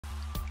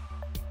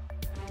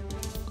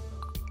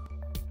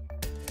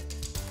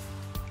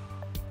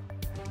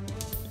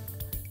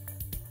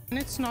And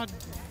it's not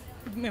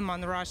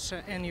among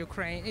Russia and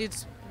Ukraine,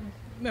 it's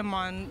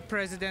among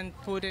President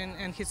Putin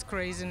and his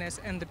craziness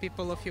and the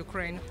people of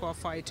Ukraine who are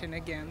fighting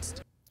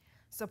against.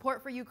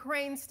 Support for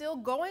Ukraine still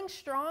going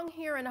strong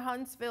here in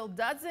Huntsville.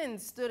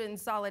 Dozens stood in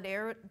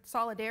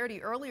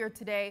solidarity earlier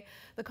today.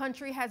 The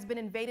country has been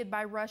invaded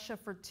by Russia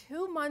for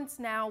 2 months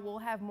now. We'll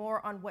have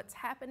more on what's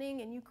happening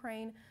in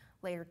Ukraine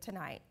later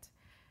tonight.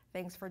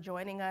 Thanks for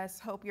joining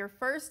us. Hope your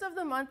first of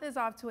the month is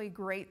off to a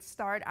great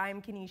start.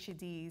 I'm Kenesha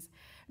Dees.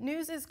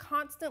 News is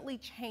constantly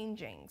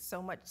changing,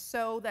 so much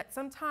so that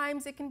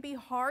sometimes it can be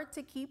hard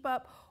to keep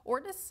up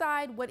or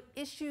decide what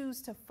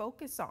issues to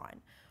focus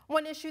on.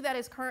 One issue that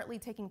is currently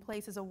taking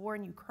place is a war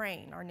in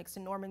Ukraine. Our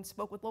Nixon Norman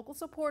spoke with local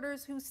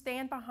supporters who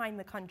stand behind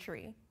the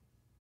country.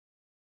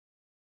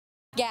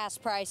 Gas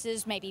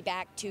prices may be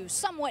back to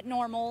somewhat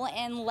normal,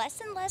 and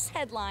less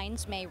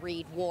headlines may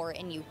read war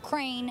in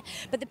Ukraine.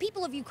 But the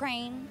people of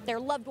Ukraine, their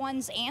loved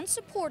ones, and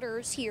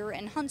supporters here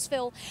in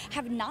Huntsville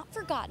have not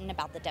forgotten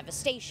about the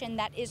devastation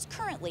that is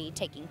currently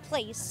taking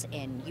place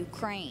in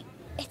Ukraine.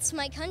 It's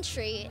my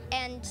country,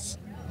 and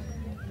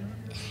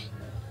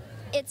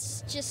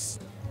it's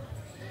just,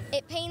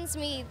 it pains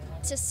me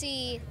to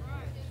see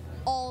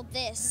all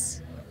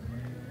this.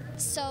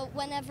 So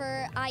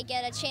whenever I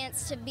get a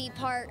chance to be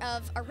part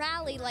of a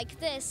rally like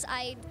this,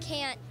 I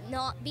can't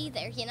not be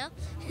there, you know?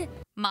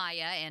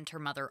 Maya and her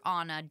mother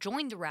Anna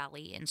joined the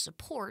rally in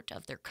support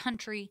of their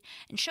country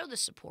and show the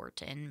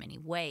support in many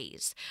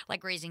ways,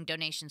 like raising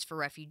donations for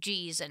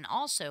refugees and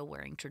also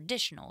wearing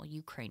traditional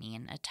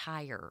Ukrainian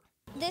attire.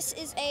 This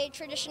is a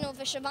traditional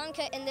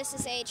vyshyvanka and this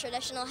is a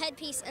traditional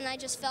headpiece, and I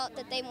just felt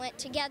that they went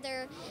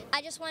together.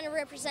 I just want to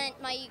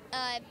represent my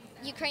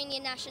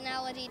Ukrainian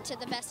nationality to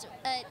the best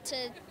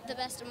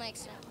of my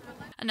extent.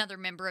 Another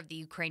member of the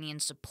Ukrainian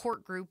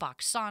support group,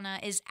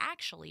 Oksana, is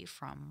actually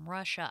from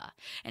Russia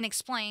and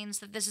explains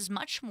that this is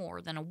much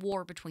more than a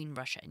war between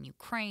Russia and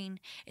Ukraine.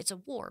 It's a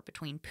war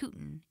between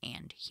Putin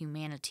and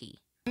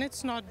humanity. And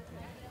it's not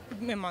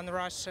among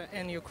Russia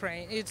and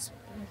Ukraine, it's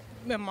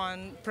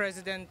among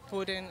President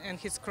Putin and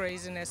his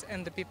craziness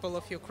and the people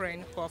of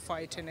Ukraine who are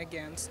fighting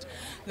against.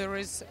 There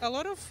is a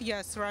lot of,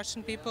 yes,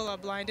 Russian people are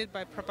blinded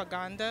by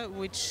propaganda,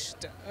 which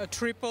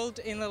tripled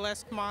in the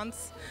last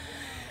month.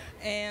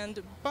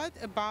 But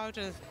about,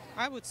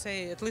 I would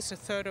say, at least a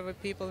third of the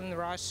people in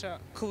Russia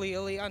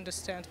clearly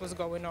understand what's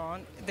going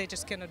on. They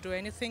just cannot do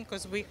anything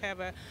because we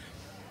have a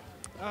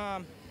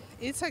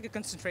it's like a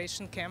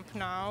concentration camp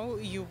now.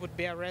 You would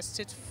be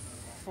arrested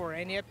for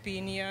any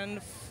opinion,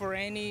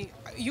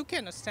 you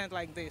cannot stand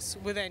like this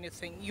with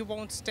anything. You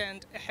won't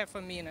stand half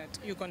a minute.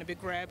 You're going to be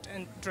grabbed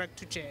and dragged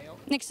to jail.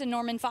 Nixon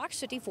Norman, Fox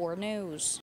 54 News.